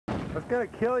It's gonna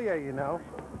kill you, you know.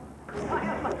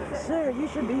 Sir, you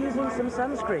should be using some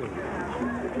sunscreen.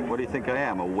 What do you think I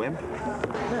am, a wimp?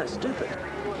 No, stupid.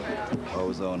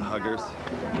 Ozone-huggers?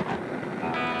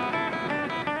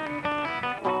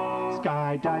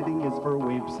 Skydiving is for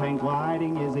wimps, hang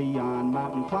gliding is a yawn.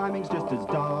 Mountain climbing's just as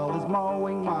dull as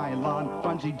mowing my lawn.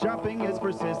 Bungee jumping is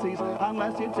for sissies,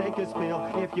 unless you take a spill.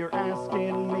 If you're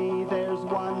asking me, there's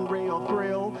one real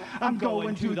thrill. I'm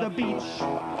going to the beach,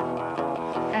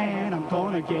 and I'm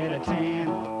gonna get a tan.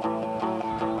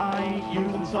 I ain't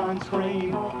using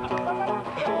sunscreen,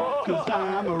 'cause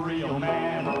I'm a real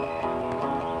man.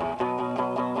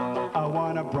 I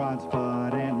want a bronze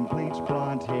spot and bleach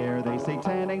blonde hair. They say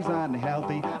tanning's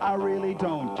unhealthy, I really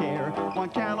don't care.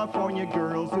 Want California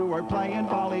girls who are playing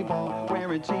volleyball,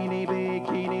 wearing teeny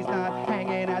bikinis, not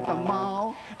hanging at the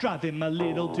mall. Driving my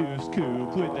little deuce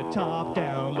coupe with the top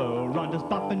down low. Rhonda's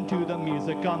bopping to the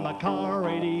music on the car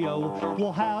radio.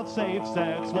 We'll have safe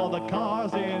sex while the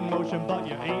car's in motion, but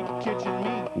you ain't catching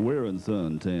me wearing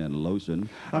suntan lotion.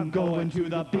 I'm going to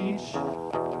the beach,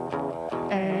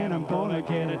 and I'm gonna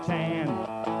get a tan.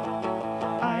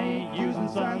 I ain't using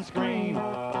sunscreen,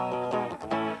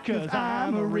 'cause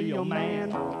I'm a real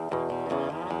man.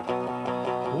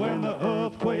 When the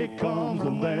earthquake comes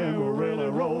and then we'll really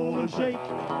roll and shake,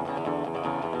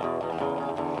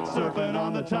 surfing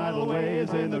on the tidal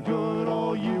waves in the good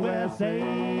old USA.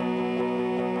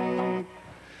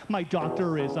 My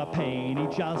doctor is a pain, he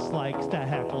just likes to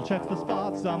heckle. Checks the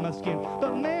spots on my skin,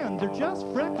 but man, they're just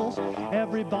freckles.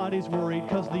 Everybody's worried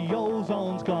 'cause the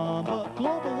ozone's gone, but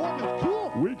global warming's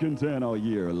cool. We can tan all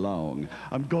year long.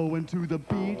 I'm going to the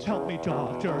beach. Help me,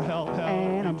 doctor, help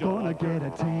And me, I'm gonna get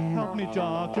a tan. Help me,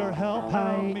 doctor, help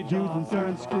I me, ain't using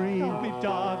sunscreen. Help me,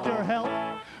 doctor, help,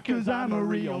 'cause I'm a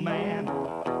real man.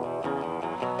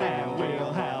 And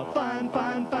we'll have fun,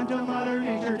 fun, fun till Mother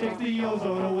Nature takes the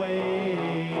ozone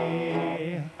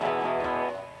away.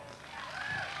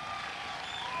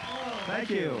 Thank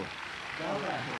you.